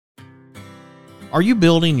Are you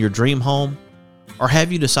building your dream home? Or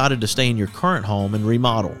have you decided to stay in your current home and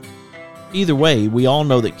remodel? Either way, we all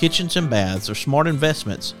know that kitchens and baths are smart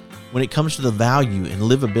investments when it comes to the value and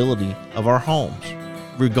livability of our homes.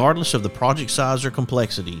 Regardless of the project size or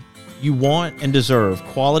complexity, you want and deserve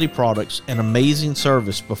quality products and amazing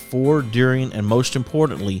service before, during, and most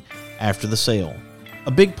importantly, after the sale.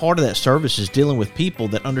 A big part of that service is dealing with people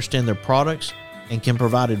that understand their products and can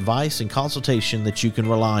provide advice and consultation that you can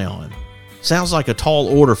rely on. Sounds like a tall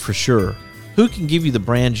order for sure. Who can give you the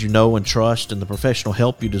brands you know and trust and the professional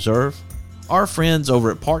help you deserve? Our friends over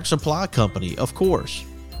at Park Supply Company, of course.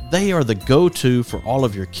 They are the go-to for all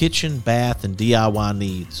of your kitchen, bath, and DIY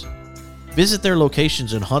needs. Visit their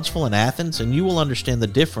locations in Huntsville and Athens and you will understand the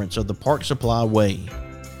difference of the Park Supply way.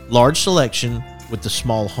 Large selection with the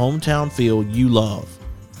small hometown feel you love.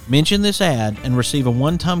 Mention this ad and receive a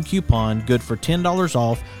one-time coupon good for $10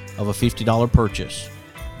 off of a $50 purchase.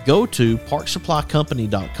 Go to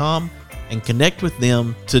parksupplycompany.com and connect with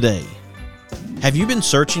them today. Have you been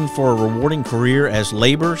searching for a rewarding career as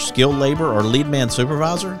labor, skilled labor, or lead man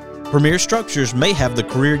supervisor? Premier Structures may have the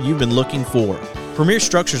career you've been looking for. Premier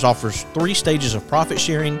Structures offers 3 stages of profit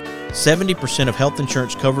sharing, 70% of health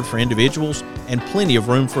insurance covered for individuals, and plenty of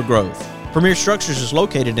room for growth. Premier Structures is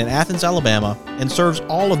located in Athens, Alabama, and serves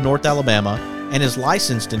all of North Alabama and is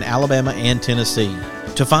licensed in Alabama and Tennessee.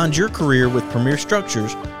 To find your career with Premier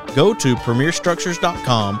Structures, go to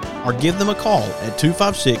premierstructures.com or give them a call at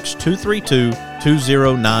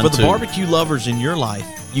 256-232-2092. For the barbecue lovers in your life,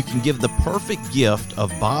 you can give the perfect gift of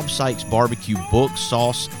Bob Sykes Barbecue books,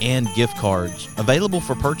 sauce, and gift cards. Available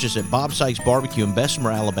for purchase at Bob Sykes Barbecue in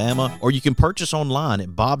Bessemer, Alabama, or you can purchase online at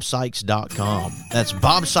bobsykes.com. That's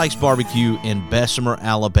Bob Sykes Barbecue in Bessemer,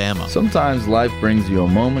 Alabama. Sometimes life brings you a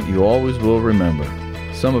moment you always will remember.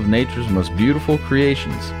 Some of nature's most beautiful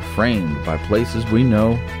creations, framed by places we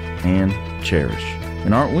know and cherish.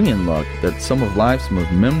 And aren't we in luck that some of life's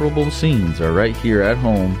most memorable scenes are right here at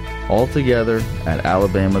home, all together at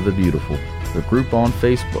Alabama the Beautiful, the group on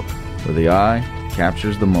Facebook, where the eye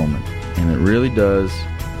captures the moment, and it really does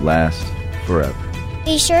last forever.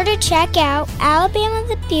 Be sure to check out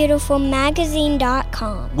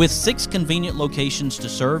alabamathebeautifulmagazine.com. With 6 convenient locations to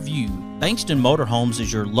serve you, Bankston Motorhomes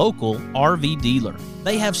is your local RV dealer.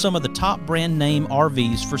 They have some of the top brand name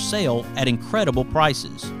RVs for sale at incredible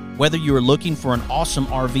prices. Whether you are looking for an awesome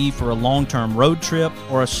RV for a long-term road trip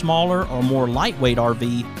or a smaller or more lightweight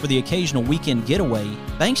RV for the occasional weekend getaway,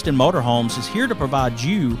 Bankston Motorhomes is here to provide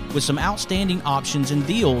you with some outstanding options and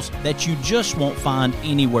deals that you just won't find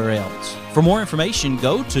anywhere else. For more information,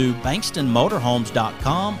 go to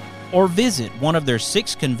bankstonmotorhomes.com or visit one of their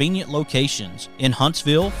 6 convenient locations in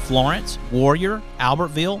Huntsville, Florence, Warrior,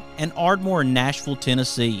 Albertville, and Ardmore in Nashville,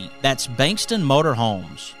 Tennessee. That's Bankston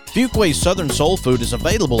Motorhomes. Fuquay's Southern Soul Food is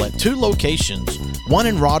available at 2 locations, one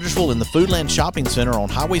in Rogersville in the Foodland Shopping Center on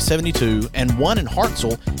Highway 72 and one in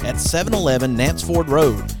Hartselle at 711 Nance Ford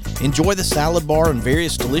Road. Enjoy the salad bar and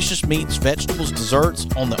various delicious meats, vegetables, desserts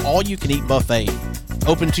on the all-you-can-eat buffet.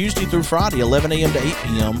 Open Tuesday through Friday, 11 a.m. to 8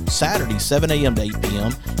 p.m., Saturday, 7 a.m. to 8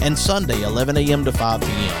 p.m., and Sunday, 11 a.m. to 5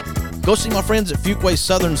 p.m. Go see my friends at Fuquay's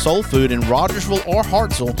Southern Soul Food in Rogersville or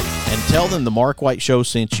Hartselle and tell them the Mark White Show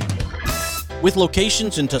sent you. With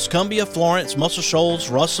locations in Tuscumbia, Florence, Muscle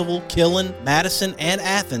Shoals, Russellville, Killen, Madison, and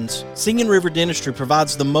Athens, Singing River Dentistry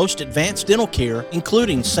provides the most advanced dental care,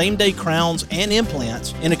 including same-day crowns and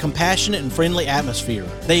implants, in a compassionate and friendly atmosphere.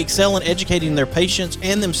 They excel in educating their patients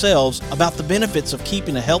and themselves about the benefits of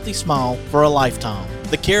keeping a healthy smile for a lifetime.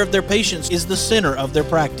 The care of their patients is the center of their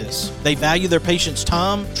practice. They value their patients'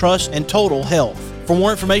 time, trust, and total health. For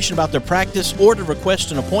more information about their practice or to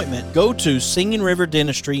request an appointment, go to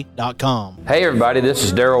singingriverdentistry.com. Hey everybody, this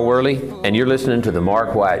is Daryl Worley, and you're listening to The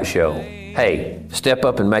Mark White Show. Hey, step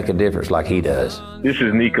up and make a difference like he does. This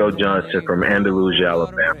is Nico Johnson from Andalusia,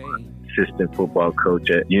 Alabama, assistant football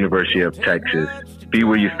coach at University of Texas. Be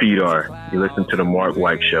where your feet are. You listen to The Mark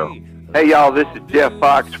White Show. Hey y'all, this is Jeff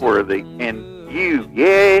Foxworthy, and you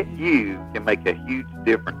can make a huge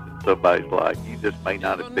difference in somebody's life. You just may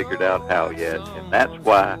not have figured out how yet, and that's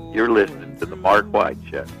why you're listening to The Mark White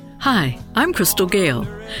Show. Hi, I'm Crystal Gale,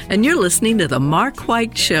 and you're listening to The Mark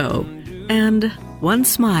White Show. And one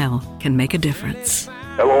smile can make a difference.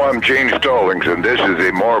 Hello, I'm Gene Stallings, and this is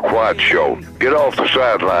The Mark White Show. Get off the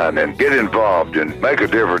sideline and get involved and make a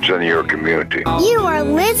difference in your community. You are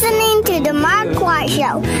listening to The Mark White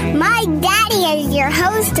Show. My daddy is your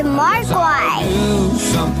host, Mark White.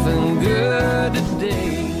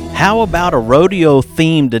 How about a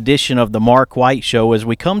rodeo-themed edition of the Mark White Show as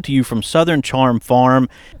we come to you from Southern Charm Farm,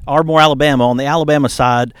 Ardmore, Alabama, on the Alabama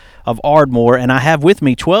side of Ardmore, and I have with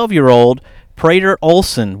me 12-year-old Prater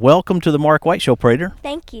Olson. Welcome to the Mark White Show, Prater.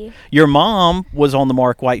 Thank you. Your mom was on the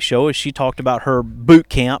Mark White Show as she talked about her boot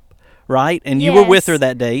camp, right? And you were with her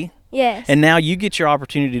that day. Yes. And now you get your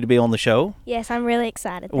opportunity to be on the show. Yes, I'm really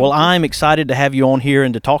excited. Well, I'm excited to have you on here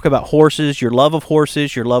and to talk about horses, your love of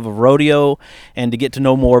rodeo, and to get to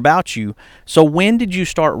know more about you. So when did you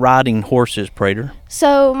start riding horses, Prater?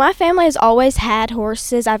 So my family has always had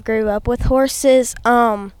horses. I've grew up with horses,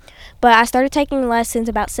 but I started taking lessons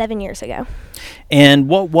about 7 years ago. And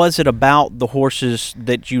what was it about the horses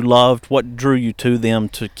that you loved? What drew you to them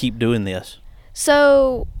to keep doing this?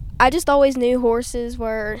 So I just always knew horses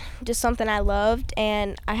were just something I loved,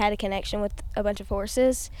 and I had a connection with a bunch of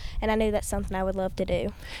horses, and I knew that's something I would love to do.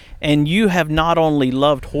 And you have not only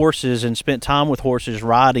loved horses and spent time with horses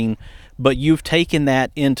riding, but you've taken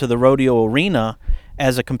that into the rodeo arena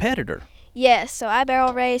as a competitor. Yes, so I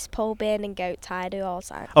barrel race, pole bend, and goat tie. I do all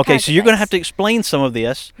kinds. Okay, so you're going to have to explain some of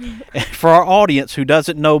this for our audience who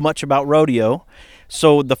doesn't know much about rodeo.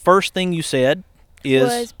 So the first thing you said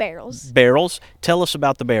was barrels. Barrels. Tell us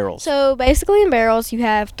about the barrels. So basically in barrels, you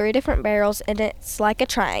have 3 different barrels, and it's like a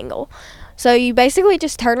triangle. So you basically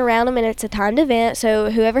just turn around them, and it's a timed event.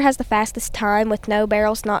 So whoever has the fastest time with no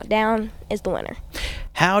barrels knocked down is the winner.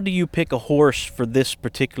 How do you pick a horse for this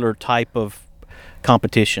particular type of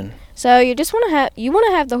competition? So you just want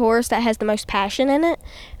to have the horse that has the most passion in it.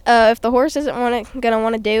 If the horse isn't gonna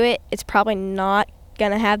want to do it, it's probably not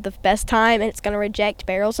gonna have the best time, and it's gonna reject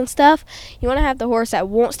barrels and stuff. You want to have the horse that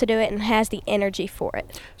wants to do it and has the energy for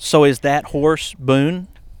it. So is that horse Boone?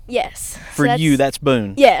 Yes. For you, that's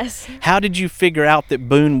Boone? Yes. How did you figure out that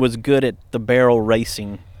Boone was good at the barrel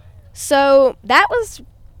racing? So that was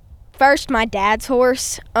first my dad's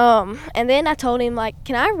horse, and then I told him, like,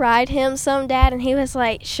 can I ride him some, Dad? And he was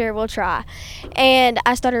like, sure, we'll try. And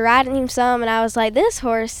I started riding him some, and I was like, this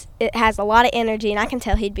horse, it has a lot of energy, and I can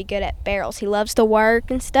tell he'd be good at barrels. He loves to work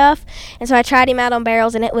and stuff. And so I tried him out on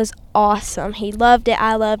barrels, and it was awesome. He loved it.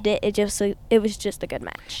 I loved it. It was just a good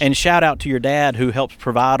match. And shout out to your dad who helps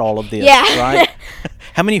provide all of this, yeah. Right?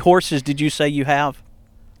 How many horses did you say you have?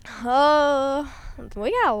 We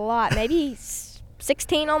got a lot. Maybe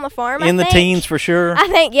 16 on the farm, In the teens, for sure? I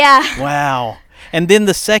think, yeah. Wow. And then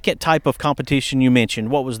the second type of competition you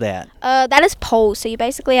mentioned, what was that? That is poles. So you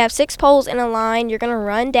basically have 6 poles in a line. You're going to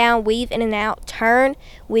run down, weave in and out, turn,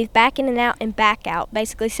 weave back in and out, and back out.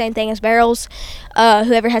 Basically same thing as barrels.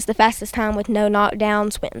 Whoever has the fastest time with no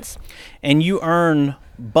knockdowns wins. And you earn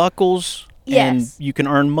buckles. Yes. And you can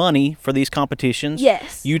earn money for these competitions.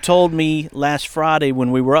 Yes. You told me last Friday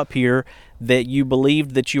when we were up here that you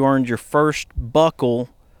believed that you earned your first buckle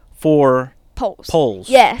for poles.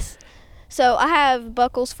 Yes. So I have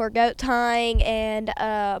buckles for goat tying and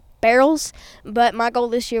barrels, but my goal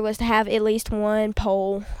this year was to have at least one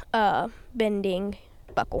pole bending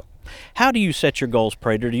buckle. How do you set your goals,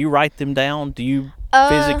 Prater? Do you write them down? Do you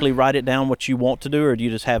physically write it down what you want to do, or do you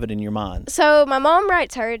just have it in your mind? So my mom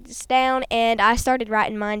writes hers down, and I started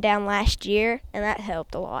writing mine down last year, and that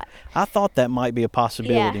helped a lot. I thought that might be a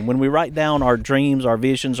possibility. Yeah. When we write down our dreams, our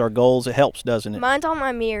visions, our goals, it helps, doesn't it? Mine's on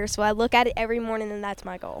my mirror, so I look at it every morning, and that's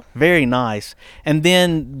my goal. Very nice. And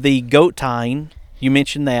then the goat tying, you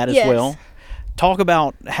mentioned that as well. Talk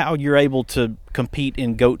about how you're able to compete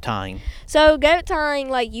in goat tying. So goat tying,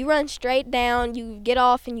 like, you run straight down, you get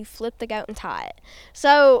off, and you flip the goat and tie it.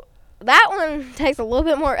 So that one takes a little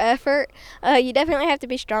bit more effort. You definitely have to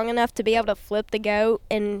be strong enough to be able to flip the goat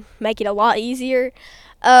and make it a lot easier.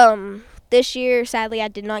 This year, sadly, I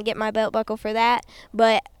did not get my belt buckle for that,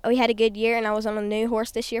 but we had a good year, and I was on a new horse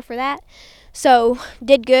this year for that. So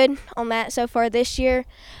did good on that so far this year.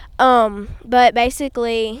 But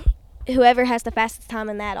basically, whoever has the fastest time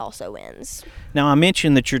in that also wins. Now, I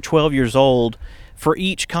mentioned that you're 12 years old. For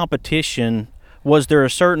each competition, was there a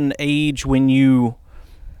certain age when you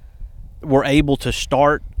were able to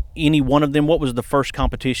start any one of them? What was the first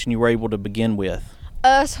competition you were able to begin with?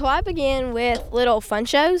 So I began with little fun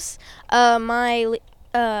shows. My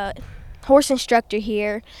horse instructor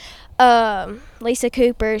here, Lisa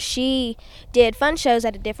Cooper, she did fun shows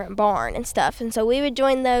at a different barn and stuff, and so we would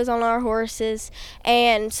join those on our horses.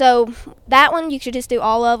 And so that one, you could just do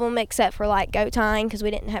all of them except for like goat tying, because we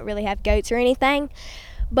didn't really have goats or anything.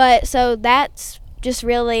 But so that's just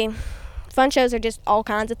really, fun shows are just all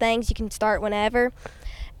kinds of things. You can start whenever.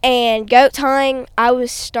 And goat tying, I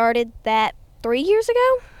started that 3 years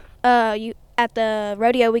ago. At the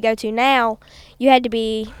rodeo we go to now, you had to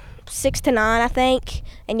be 6 to 9, I think,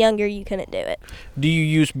 and younger you couldn't do it. Do you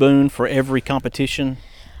use Boone for every competition,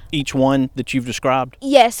 each one that you've described?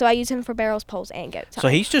 Yes, so I use him for barrels, poles, and goat tying. So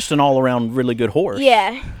he's just an all-around really good horse.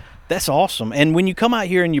 Yeah. That's awesome. And when you come out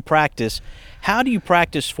here and you practice, how do you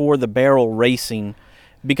practice for the barrel racing?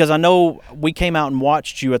 Because I know we came out and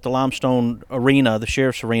watched you at the Limestone Arena, the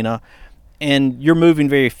Sheriff's Arena, and you're moving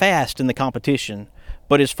very fast in the competition.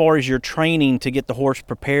 But as far as your training to get the horse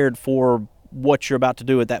prepared for what you're about to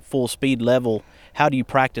do at that full speed level, how do you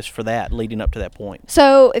practice for that leading up to that point?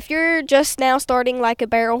 So if you're just now starting like a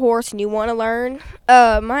barrel horse and you want to learn,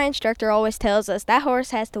 my instructor always tells us that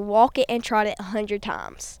horse has to walk it and trot it 100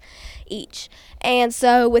 times each. And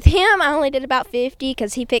so with him, I only did about 50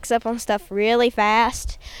 because he picks up on stuff really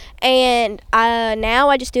fast. And now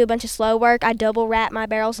I just do a bunch of slow work. I double wrap my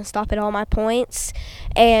barrels and stop at all my points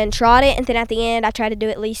and trot it. And then at the end, I try to do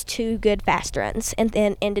at least 2 good fast runs and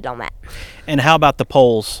then end it on that. And how about the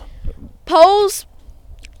poles? Poles,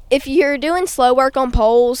 if you're doing slow work on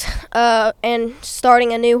poles and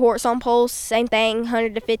starting a new horse on poles, same thing,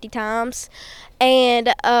 100 to 50 times.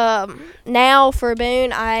 And now for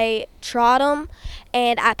Boone, I trot him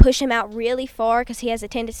and I push him out really far because he has a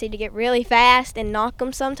tendency to get really fast and knock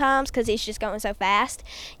him sometimes because he's just going so fast.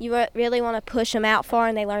 You really want to push him out far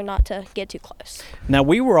and they learn not to get too close. Now,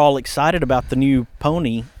 we were all excited about the new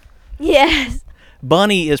pony. Yes.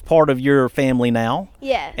 Bunny is part of your family now.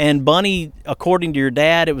 Yes. And Bunny, according to your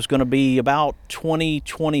dad, it was going to be about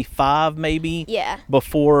 2025 maybe. Yeah.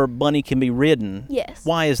 Before Bunny can be ridden. Yes.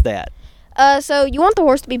 Why is that? So you want the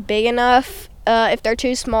horse to be big enough. If they're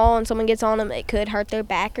too small and someone gets on them, it could hurt their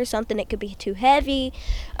back or something. It could be too heavy.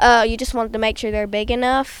 You just want to make sure they're big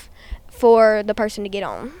enough for the person to get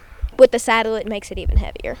on. With the saddle, it makes it even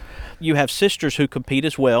heavier. You have sisters who compete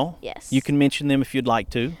as well. Yes. You can mention them if you'd like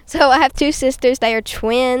to. So I have 2 sisters. They are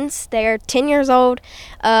twins. They are 10 years old.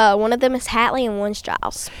 One of them is Hatley and one's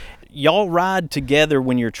Giles. Y'all ride together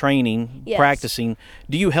when you're training, Yes. practicing.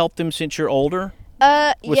 Do you help them since you're older?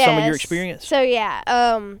 With yes. some of your experience? So yeah,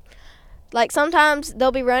 like sometimes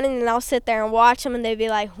they'll be running and I'll sit there and watch them and they'll be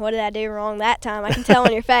like, what did I do wrong that time? I can tell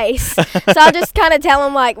on your face. So I'll just kind of tell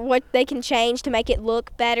them like what they can change to make it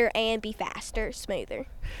look better and be faster, smoother.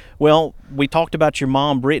 Well, we talked about your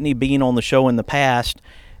mom, Brittany, being on the show in the past,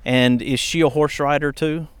 and is she a horse rider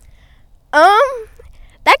too? That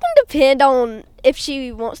can depend on if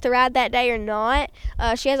she wants to ride that day or not.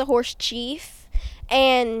 She has a horse chief,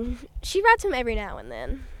 and she rides him every now and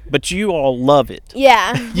then. But you all love it.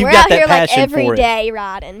 Yeah, You we're got out that here like passion every for it. day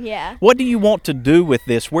riding. Yeah. What do you want to do with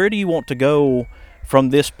this? Where do you want to go from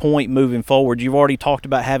this point moving forward? You've already talked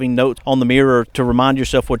about having notes on the mirror to remind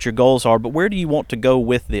yourself what your goals are, but where do you want to go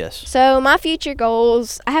with this? So my future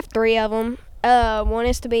goals, I have 3 of them. One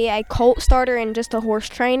is to be a colt starter and just a horse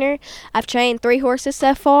trainer. I've trained 3 horses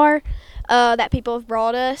so far that people have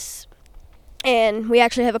brought us, and we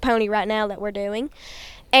actually have a pony right now that we're doing.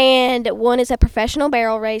 And one is a professional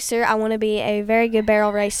barrel racer. I want to be a very good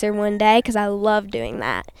barrel racer one day because I love doing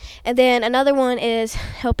that. And then another one is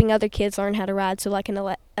helping other kids learn how to ride, so like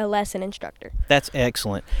a lesson instructor. That's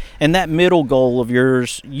excellent. And that middle goal of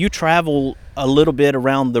yours, you travel a little bit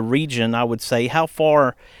around the region, I would say. How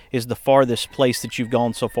far is the farthest place that you've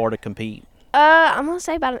gone so far to compete? I'm going to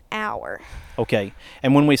say about an hour. Okay.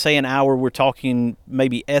 And when we say an hour, we're talking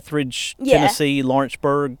maybe Etheridge, Yeah. Tennessee,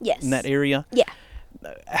 Lawrenceburg, Yes. in that area? Yeah.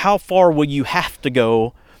 How far will you have to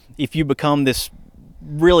go if you become this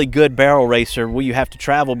really good barrel racer? Will you have to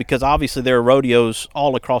travel? Because obviously there are rodeos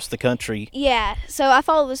all across the country. Yeah, so I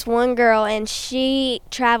follow this one girl, and she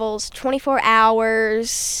travels 24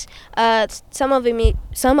 hours. Some of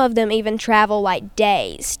them even travel like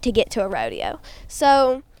days to get to a rodeo.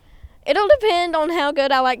 So it'll depend on how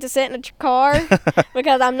good I like to sit in a car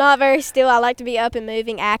because I'm not very still. I like to be up and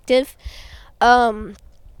moving, active.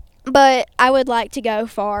 But I would like to go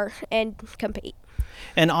far and compete.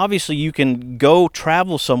 And obviously you can go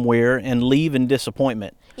travel somewhere and leave in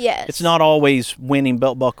disappointment. Yes. It's not always winning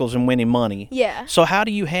belt buckles and winning money. Yeah. So how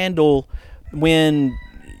do you handle when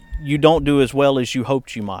you don't do as well as you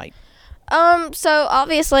hoped you might? So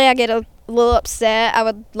obviously I get a little upset. I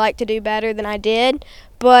would like to do better than I did,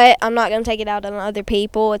 but I'm not going to take it out on other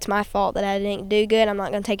people. It's my fault that I didn't do good. I'm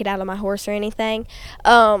not going to take it out on my horse or anything.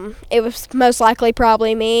 It was most likely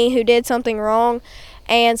probably me who did something wrong,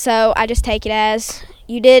 and so I just take it as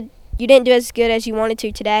you didn't do as good as you wanted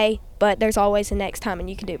to today, but there's always a next time and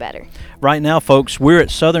you can do better. Right now, folks, we're at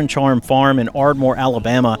Southern Charm Farm in Ardmore,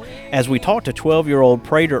 Alabama, as we talk to 12-year-old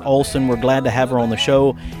Prater Olson. We're glad to have her on the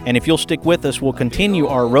show, and if you'll stick with us, we'll continue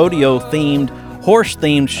our rodeo-themed,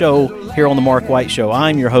 horse-themed show here on the Mark White Show.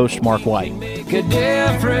 I'm your host, Mark White. Make a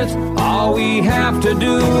difference. All we have to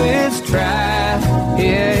do is try.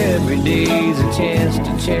 Yeah, every day's a chance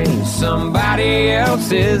to change somebody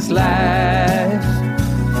else's life.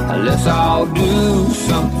 Let's all do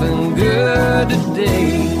something good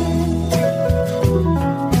today.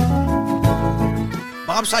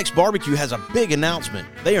 Bob Sykes Barbecue has a big announcement.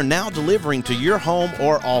 They are now delivering to your home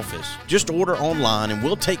or office. Just order online and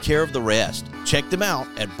we'll take care of the rest. Check them out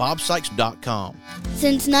at bobsykes.com.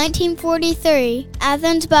 Since 1943,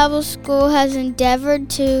 Athens Bible School has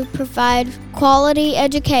endeavored to provide quality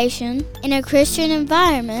education in a Christian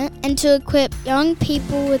environment and to equip young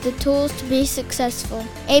people with the tools to be successful.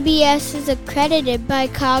 ABS is accredited by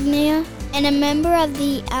Cognia and a member of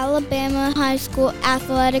the Alabama High School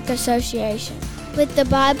Athletic Association. With the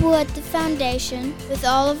Bible at the foundation, with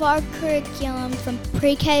all of our curriculum from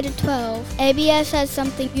pre-K to 12, ABS has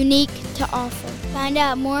something unique to offer. Find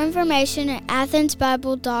out more information at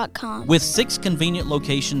athensbible.com. With 6 convenient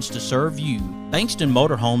locations to serve you, Bankston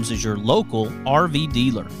Motorhomes is your local RV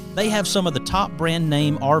dealer. They have some of the top brand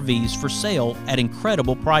name RVs for sale at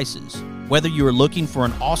incredible prices. Whether you are looking for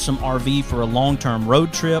an awesome RV for a long-term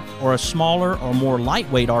road trip or a smaller or more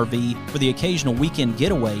lightweight RV for the occasional weekend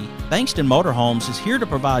getaway, Bankston Motorhomes is here to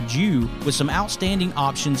provide you with some outstanding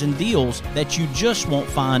options and deals that you just won't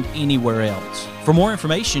find anywhere else. For more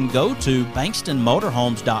information, go to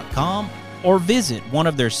bankstonmotorhomes.com or visit one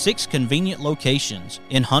of their 6 convenient locations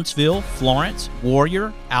in Huntsville, Florence,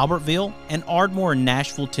 Warrior, Albertville, and Ardmore in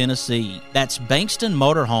Nashville, Tennessee. That's Bankston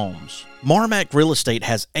Motorhomes. Marmac Real Estate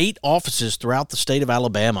has 8 offices throughout the state of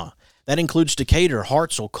Alabama. That includes Decatur,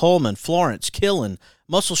 Hartselle, Coleman, Florence, Killen,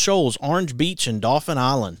 Muscle Shoals, Orange Beach, and Dauphin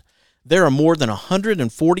Island. There are more than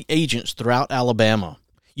 140 agents throughout Alabama.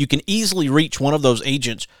 You can easily reach one of those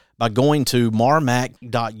agents by going to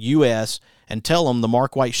marmac.us and tell them the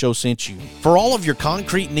Mark White Show sent you. For all of your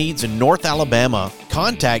concrete needs in North Alabama,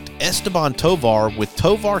 contact Esteban Tovar with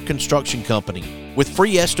Tovar Construction Company. With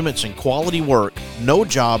free estimates and quality work, no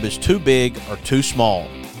job is too big or too small.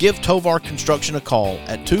 Give Tovar Construction a call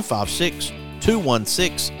at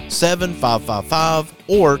 256-216-7555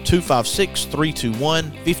 or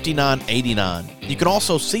 256-321-5989. You can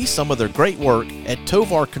also see some of their great work at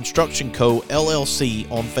Tovar Construction Co.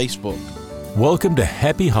 LLC on Facebook. Welcome to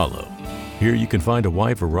Happy Hollow. Here you can find a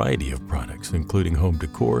wide variety of products, including home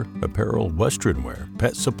decor, apparel, western wear,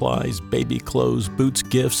 pet supplies, baby clothes, boots,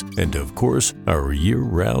 gifts, and of course, our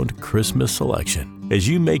year-round Christmas selection. As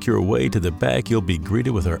you make your way to the back, you'll be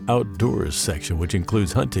greeted with our outdoors section, which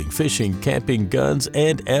includes hunting, fishing, camping, guns,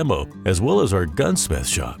 and ammo, as well as our gunsmith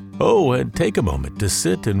shop. Oh, and take a moment to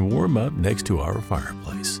sit and warm up next to our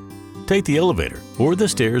fireplace. Take the elevator or the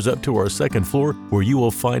stairs up to our second floor where you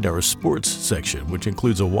will find our sports section, which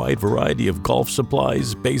includes a wide variety of golf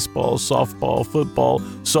supplies, baseball, softball, football,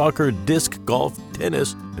 soccer, disc golf,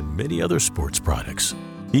 tennis, and many other sports products,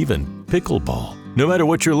 even pickleball. No matter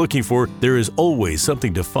what you're looking for, there is always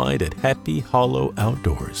something to find at Happy Hollow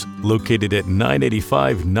Outdoors, located at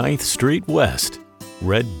 985 9th Street West,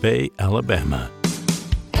 Red Bay, Alabama.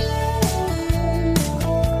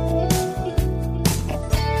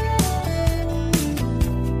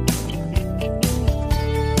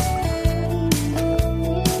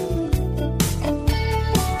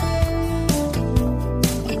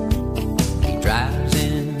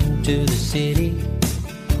 To the city,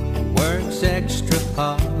 works extra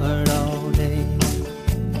hard all day,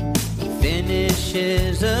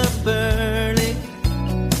 finishes up early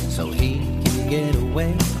so he can get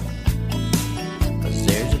away, 'cause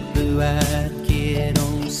there's a blue-eyed kid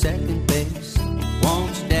on second base,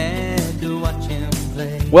 wants dad to watch him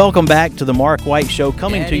play. Welcome back to the Mark White Show,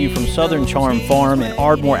 coming to you from Southern Charm Farm in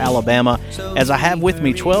Ardmore, Alabama. As I have with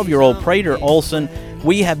me 12-year-old Prater Olson,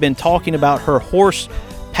 we have been talking about her horse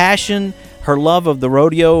passion, her love of the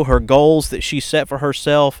rodeo, her goals that she set for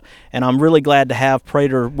herself, and I'm really glad to have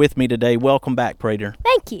Prater with me today. Welcome back, Prater.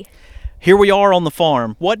 Thank you. Here we are on the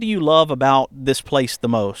farm. What do you love about this place the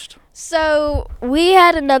most? So we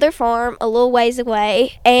had another farm a little ways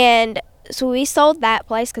away, and so we sold that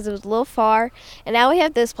place because it was a little far, and now we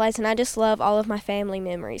have this place, and I just love all of my family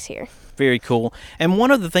memories here. Very cool. And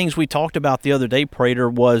one of the things we talked about the other day, Prater,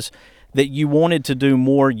 was that you wanted to do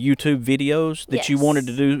more YouTube videos, that you wanted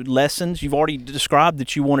to do lessons. You've already described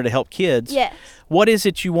that you wanted to help kids. Yes. What is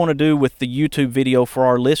it you want to do with the YouTube video for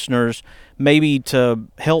our listeners, maybe to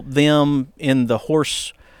help them in the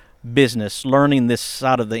horse business, learning this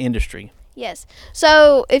side of the industry? Yes.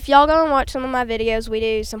 So if y'all go and watch some of my videos, we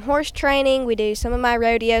do some horse training, we do some of my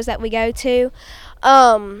rodeos that we go to.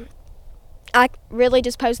 I really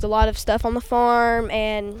just post a lot of stuff on the farm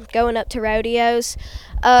and going up to rodeos.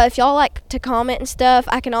 If y'all like to comment and stuff,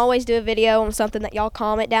 I can always do a video on something that y'all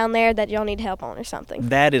comment down there that y'all need help on or something.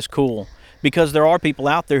 That is cool, because there are people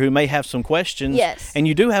out there who may have some questions. Yes. And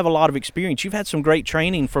you do have a lot of experience. You've had some great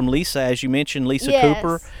training from Lisa, as you mentioned, Lisa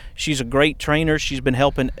Cooper. She's a great trainer. She's been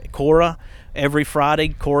helping Cora Every Friday,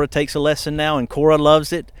 Cora takes a lesson now, and Cora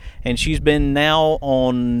loves it. And she's been now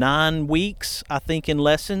on 9 weeks, I think, in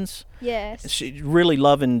lessons. Yes. She's really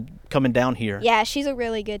loving coming down here. Yeah, she's a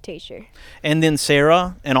really good teacher. And then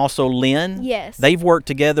Sarah and also Lynn. Yes. They've worked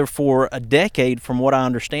together for a decade, from what I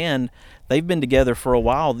understand. They've been together for a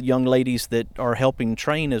while, the young ladies that are helping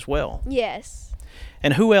train as well. Yes.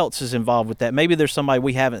 And who else is involved with that? Maybe there's somebody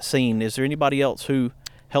we haven't seen. Is there anybody else who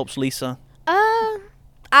helps Lisa?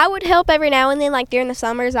 I would help every now and then. Like during the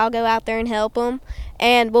summers, I'll go out there and help them.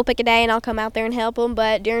 And we'll pick a day and I'll come out there and help them.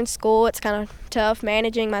 But during school, it's kind of tough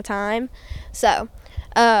managing my time. So,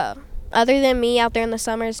 other than me out there in the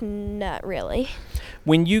summers, not really.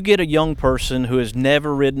 When you get a young person who has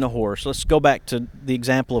never ridden a horse, let's go back to the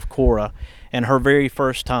example of Cora and her very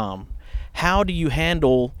first time. How do you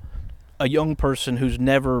handle a young person who's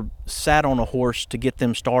never sat on a horse to get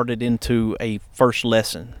them started into a first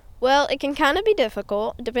lesson? Well, it can kind of be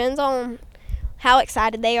difficult. It depends on how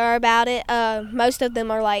excited they are about it. Most of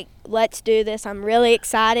them are like, let's do this. I'm really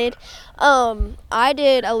excited. I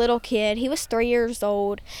did a little kid. He was 3 years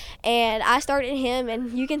old, and I started him,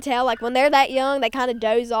 and you can tell, like, when they're that young, they kind of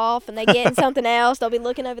doze off, and they get in something else. They'll be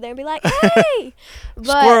looking over there and be like, hey!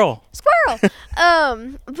 Squirrel!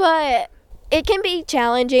 But it can be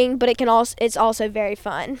challenging, but it's also very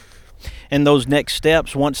fun. And those next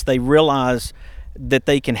steps, once they realize that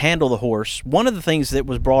they can handle the horse. One of the things that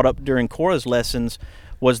was brought up during Cora's lessons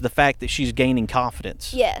was the fact that she's gaining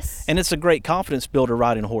confidence. Yes. And it's a great confidence builder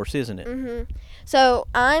riding a horse, isn't it? Mm-hmm. So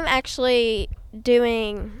I'm actually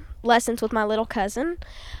doing lessons with my little cousin.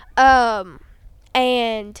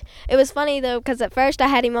 And it was funny, though, because at first I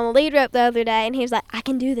had him on the lead rope the other day, and he was like, I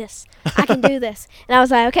can do this. I can do this. And I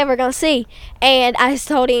was like, okay, we're going to see. And I just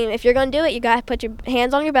told him, if you're going to do it, you got to put your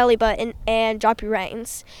hands on your belly button and drop your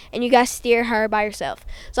reins. And you got to steer her by yourself.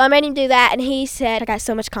 So I made him do that, and he said, I got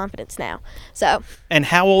so much confidence now. So. And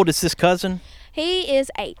how old is this cousin? He is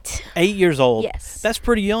 8. 8 years old? Yes. That's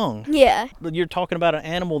pretty young. Yeah. You're talking about an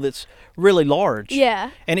animal that's really large.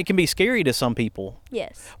 Yeah. And it can be scary to some people.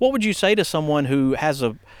 Yes. What would you say to someone who has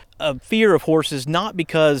a fear of horses, not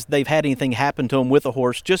because they've had anything happen to them with a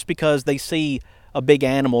horse, just because they see a big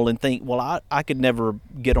animal and think, well, I could never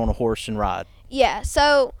get on a horse and ride? Yeah,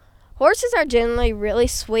 so horses are generally really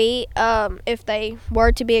sweet. If they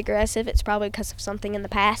were to be aggressive, it's probably because of something in the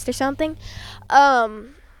past or something.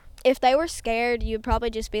 If they were scared, you'd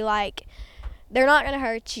probably just be like, they're not going to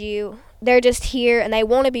hurt you. They're just here, and they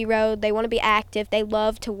want to be rode. They want to be active. They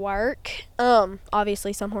love to work.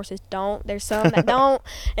 Obviously, some horses don't. There's some that don't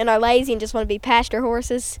and are lazy and just want to be pasture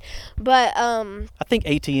horses. But I think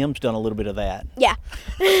ATM's done a little bit of that. Yeah.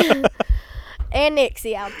 And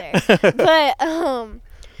Nixie out there. But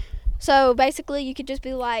so basically, you could just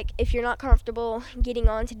be like, if you're not comfortable getting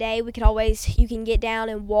on today, you can get down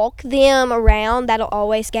and walk them around. That'll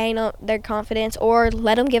always gain their confidence. Or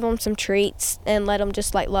let them, give them some treats and let them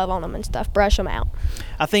just like love on them and stuff, brush them out.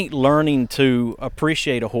 I think learning to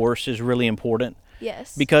appreciate a horse is really important.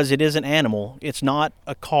 Yes. Because it is an animal. It's not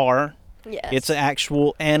a car. Yes. It's an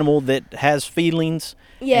actual animal that has feelings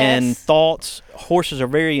and thoughts. Horses are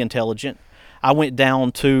very intelligent. I went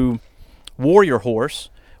down to Warrior Horse,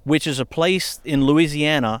 which is a place in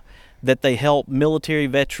Louisiana that they help military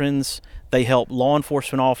veterans, they help law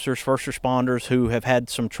enforcement officers, first responders who have had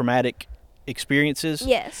some traumatic experiences.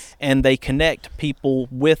 Yes. And they connect people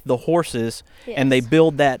with the horses, and they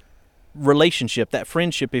build that relationship, that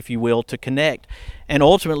friendship, if you will, to connect. And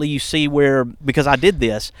ultimately you see where, because I did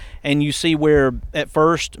this, and you see where at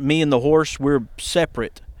first me and the horse, we're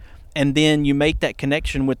separate. And then you make that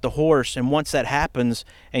connection with the horse, and once that happens,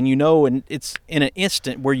 and and it's in an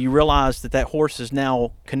instant where you realize that horse is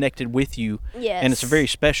now connected with you. Yes. And it's a very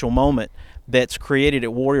special moment that's created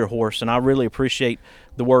at Warrior Horse, and I really appreciate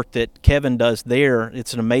the work that Kevin does there.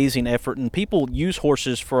 It's an amazing effort, and people use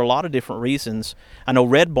horses for a lot of different reasons. I know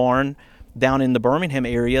Red Barn down in the Birmingham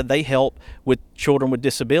area, they help with children with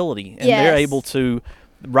disability, and they're able to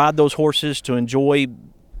ride those horses to enjoy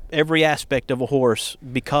every aspect of a horse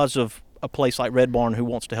because of a place like Red Barn who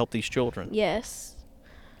wants to help these children. Yes.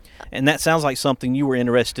 And that sounds like something you were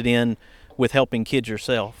interested in with helping kids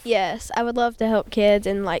yourself. Yes, I would love to help kids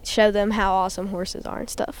and like show them how awesome horses are and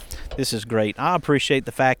stuff. This is great. I appreciate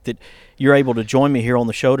the fact that you're able to join me here on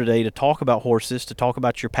the show today to talk about horses, to talk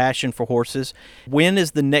about your passion for horses. When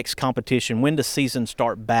is the next competition? When does season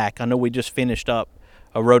start back? I know we just finished up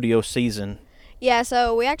a rodeo season. Yeah,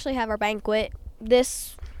 so we actually have our banquet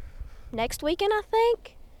this next weekend, I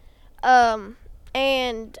think.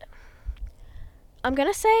 And I'm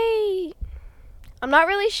gonna say I'm not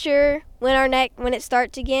really sure when it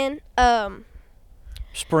starts again.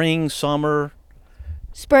 Spring, summer,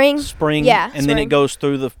 Spring. Yeah. And then it goes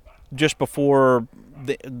through just before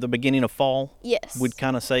the beginning of fall. Yes. We'd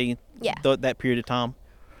kind of say yeah. That period of time.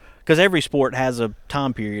 Because every sport has a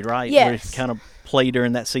time period, right? Yes. Where you kind of play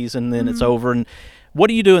during that season, then it's over. And what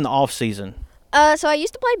do you do in the off season? So I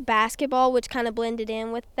used to play basketball, which kind of blended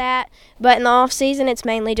in with that. But in the off season, it's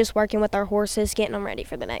mainly just working with our horses, getting them ready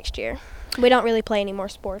for the next year. We don't really play any more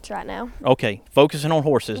sports right now. Okay, focusing on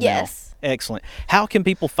horses now. Yes. Excellent. How can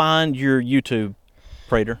people find your YouTube,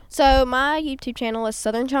 Prater? So my YouTube channel is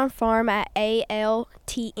Southern Charm Farm at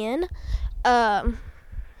ALTN,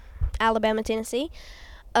 Alabama, Tennessee.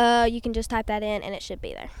 You can just type that in and it should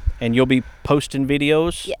be there. And you'll be posting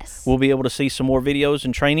videos? Yes. We'll be able to see some more videos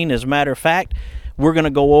and training. As a matter of fact, we're going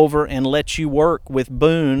to go over and let you work with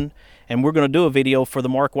Boone, and we're going to do a video for the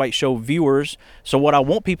Mark White Show viewers. So what I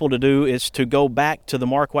want people to do is to go back to the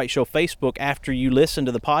Mark White Show Facebook after you listen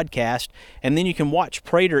to the podcast, and then you can watch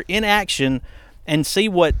Prater in action and see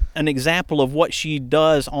what an example of what she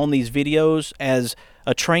does on these videos as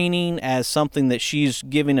a training, as something that she's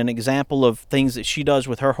giving an example of things that she does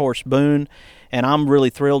with her horse Boone. And I'm really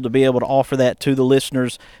thrilled to be able to offer that to the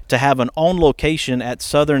listeners, to have an on location at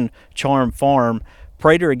Southern Charm Farm.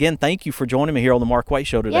 Prater, again, thank you for joining me here on the Mark White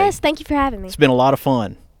Show today. Yes, thank you for having me. It's been a lot of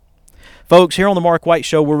fun. Folks, here on the Mark White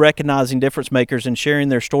Show, we're recognizing difference makers and sharing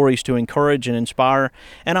their stories to encourage and inspire.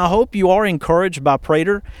 And I hope you are encouraged by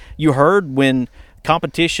Prater. You heard when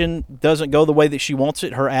competition doesn't go the way that she wants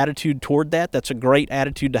it, her attitude toward that. That's a great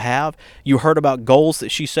attitude to have. You heard about goals that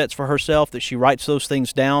she sets for herself, that she writes those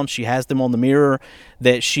things down, she has them on the mirror,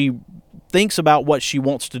 that she thinks about what she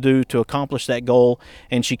wants to do to accomplish that goal,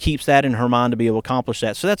 and she keeps that in her mind to be able to accomplish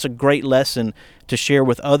that. So that's a great lesson to share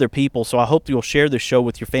with other people. So I hope you'll share this show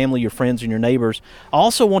with your family, your friends, and your neighbors. I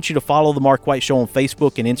also want you to follow The Mark White Show on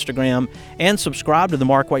Facebook and Instagram, and subscribe to The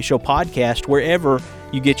Mark White Show podcast wherever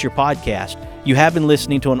you get your podcast. You have been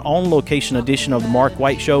listening to an on-location edition of The Mark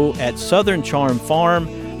White Show at Southern Charm Farm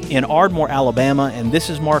in Ardmore, Alabama, and this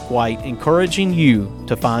is Mark White encouraging you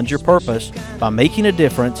to find your purpose by making a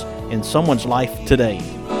difference in someone's life today.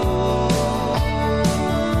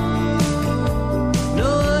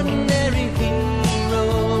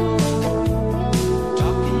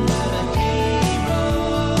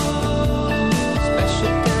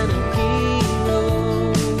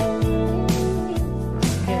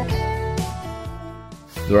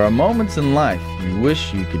 There are moments in life you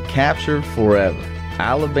wish you could capture forever.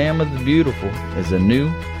 Alabama the Beautiful is a new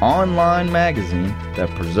online magazine that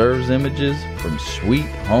preserves images from sweet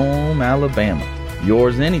home Alabama.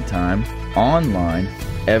 Yours anytime, online,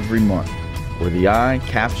 every month, where the eye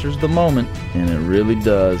captures the moment and it really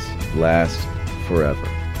does last forever.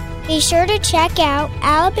 Be sure to check out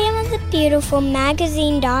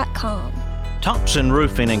alabamathebeautifulmagazine.com. Thompson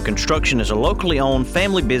Roofing and Construction is a locally owned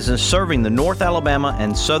family business serving the North Alabama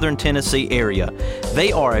and Southern Tennessee area.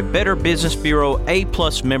 They are a Better Business Bureau A+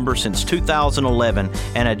 member since 2011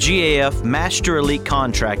 and a GAF Master Elite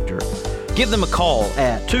Contractor. Give them a call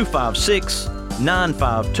at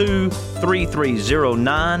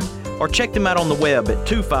 256-952-3309 or check them out on the web at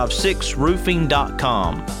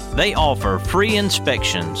 256roofing.com. They offer free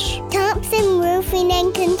inspections. Thompson Roofing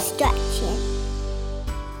and Construction.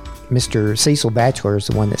 Mr. Cecil Batchelor is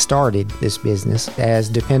the one that started this business as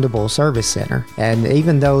Dependable Service Center. And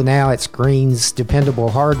even though now it's Green's Dependable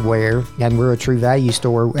Hardware and we're a True Value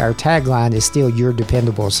store, our tagline is still Your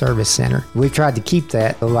Dependable Service Center. We've tried to keep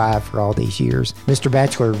that alive for all these years. Mr.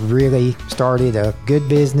 Batchelor really started a good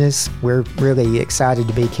business. We're really excited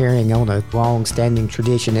to be carrying on a long-standing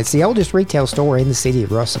tradition. It's the oldest retail store in the city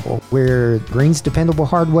of Russellville. We're Green's Dependable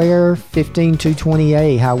Hardware,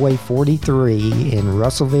 15220A Highway 43 in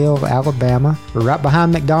Russellville, Alabama. We're right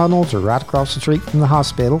behind McDonald's or right across the street from the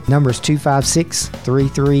hospital. Number is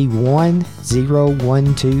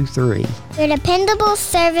 256-331-0123. Your Dependable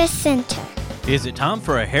Service Center. Is it time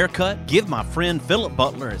for a haircut? Give my friend Philip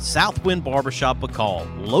Butler at Southwind Barbershop a call,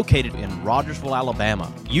 located in Rogersville,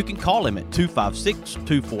 Alabama. You can call him at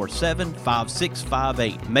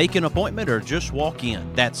 256-247-5658. Make an appointment or just walk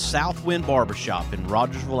in. That's Southwind Barbershop in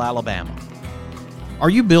Rogersville, Alabama.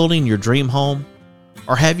 Are you building your dream home?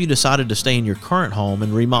 Or have you decided to stay in your current home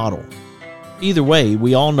and remodel? Either way,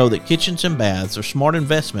 we all know that kitchens and baths are smart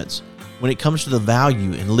investments when it comes to the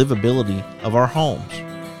value and livability of our homes.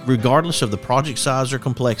 Regardless of the project size or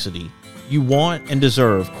complexity, you want and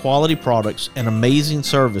deserve quality products and amazing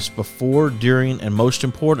service before, during, and most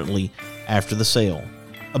importantly, after the sale.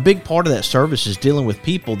 A big part of that service is dealing with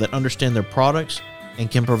people that understand their products and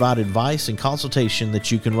can provide advice and consultation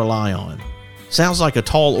that you can rely on. Sounds like a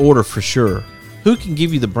tall order for sure. Who can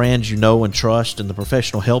give you the brands you know and trust and the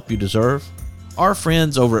professional help you deserve? Our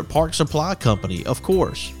friends over at Park Supply Company, of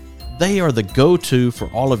course. They are the go-to for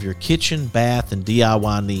all of your kitchen, bath, and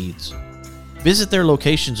DIY needs. Visit their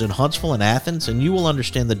locations in Huntsville and Athens, and you will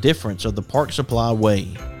understand the difference of the Park Supply way.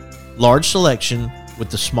 Large selection with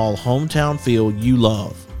the small hometown feel you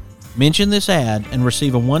love. Mention this ad and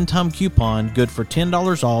receive a one-time coupon good for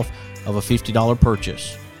 $10 off of a $50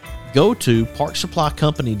 purchase. Go to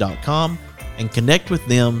parksupplycompany.com and connect with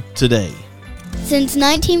them today. Since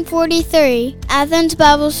 1943, Athens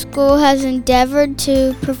Bible School has endeavored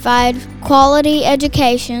to provide quality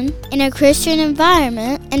education in a Christian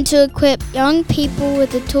environment and to equip young people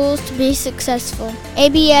with the tools to be successful.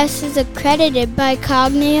 ABS is accredited by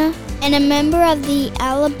Cognia and a member of the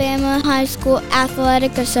Alabama High School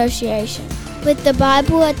Athletic Association. With the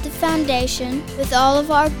Bible at the foundation, with all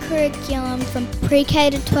of our curriculum from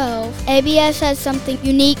pre-K to 12, ABS has something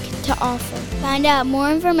unique to offer. Find out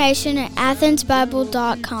more information at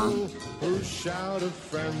athensbible.com. Who shout a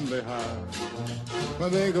friendly hi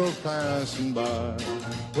when they go passing by,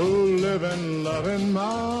 who live and love in my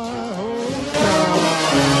hometown.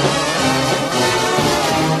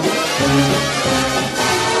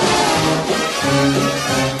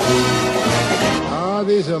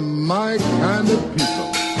 These are my kind of people.